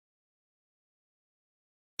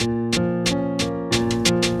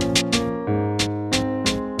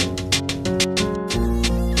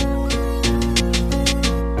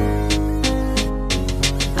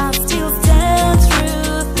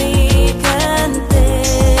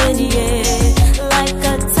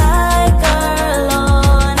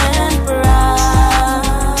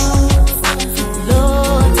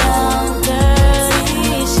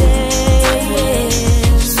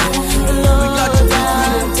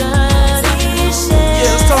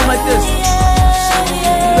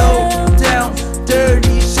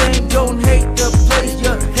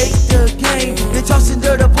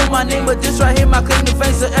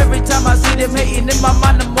thinking in my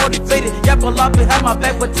mind I'm motivated. Y'all pull up behind my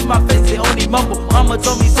back, but to my face they only mumble. Mama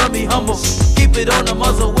told me, son, be humble. Keep it on the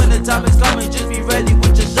muzzle when the time is coming. Just be ready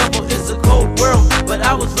with your shovel. It's a cold world, but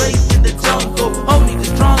I was raised in the jungle. Only the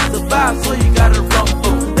strong survive, so you gotta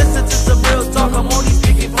rumble. Listen to some real talk, I'm only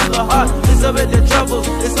speaking from the heart. It's about the trouble,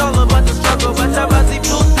 it's all about the struggle. Batabazi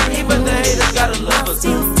blue, even the haters gotta love us.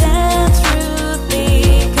 Still stand through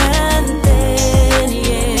thick and thin,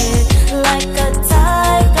 yeah, like a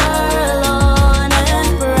tiger, alone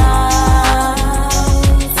and proud.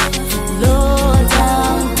 Low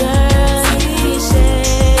down, dirty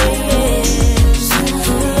shade.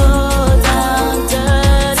 Low down,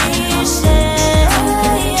 dirty shade.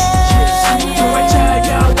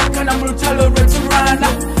 Wachaya wakana mulutalo returana.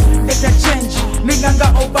 Get a change, ninganga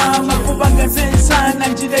Obama kubanga zensana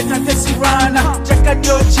njireta tesirana. Chaka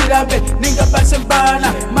jo chirabe, ninga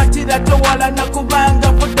basembana. Matira towala na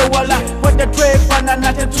kubanga podowala. Wada twefana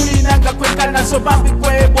na tetulina nga kwekana. So bambi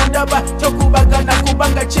kwe bondaba tokubaga na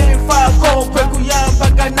kubanga chefa ko kwe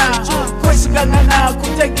kuyambagana. Kwesigangana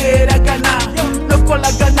kutegeragana.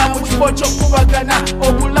 Nokolagana muchibocho kubagana.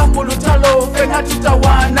 Obulambu lutalo fena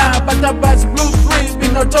tutawana. Batabazi blue free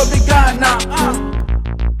binotobigana.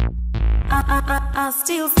 I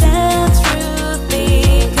still stand through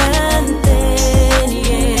thick and thin,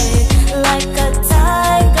 yeah, like a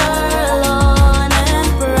tiger, alone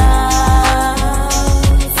and proud.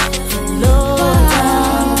 Low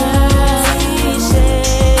down, dirty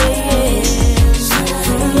shade.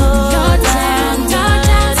 Low down,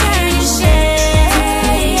 dirty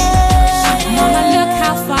shade. Mama, look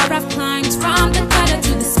how far I've climbed, from the gutter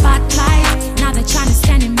to the spotlight. Now they're trying to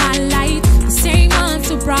stand in my light. The same ones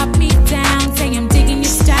who brought me down, saying I'm digging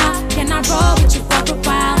your style. Can I roll with you for a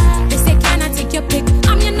while? They say, can I take your pick?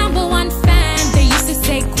 I'm your #1 fan. They used to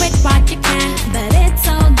say, quit but you can. But it's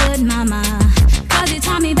all good, mama, 'cause you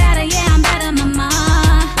taught me better, yeah, I'm better, mama.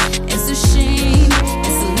 It's a shame,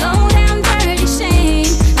 it's a low down dirty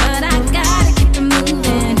shame, but I gotta keep it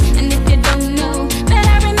moving. And if you don't know,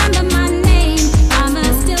 better remember my name. I'ma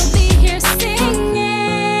still be here singing.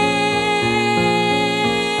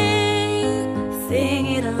 Sing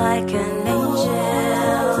it like an angel.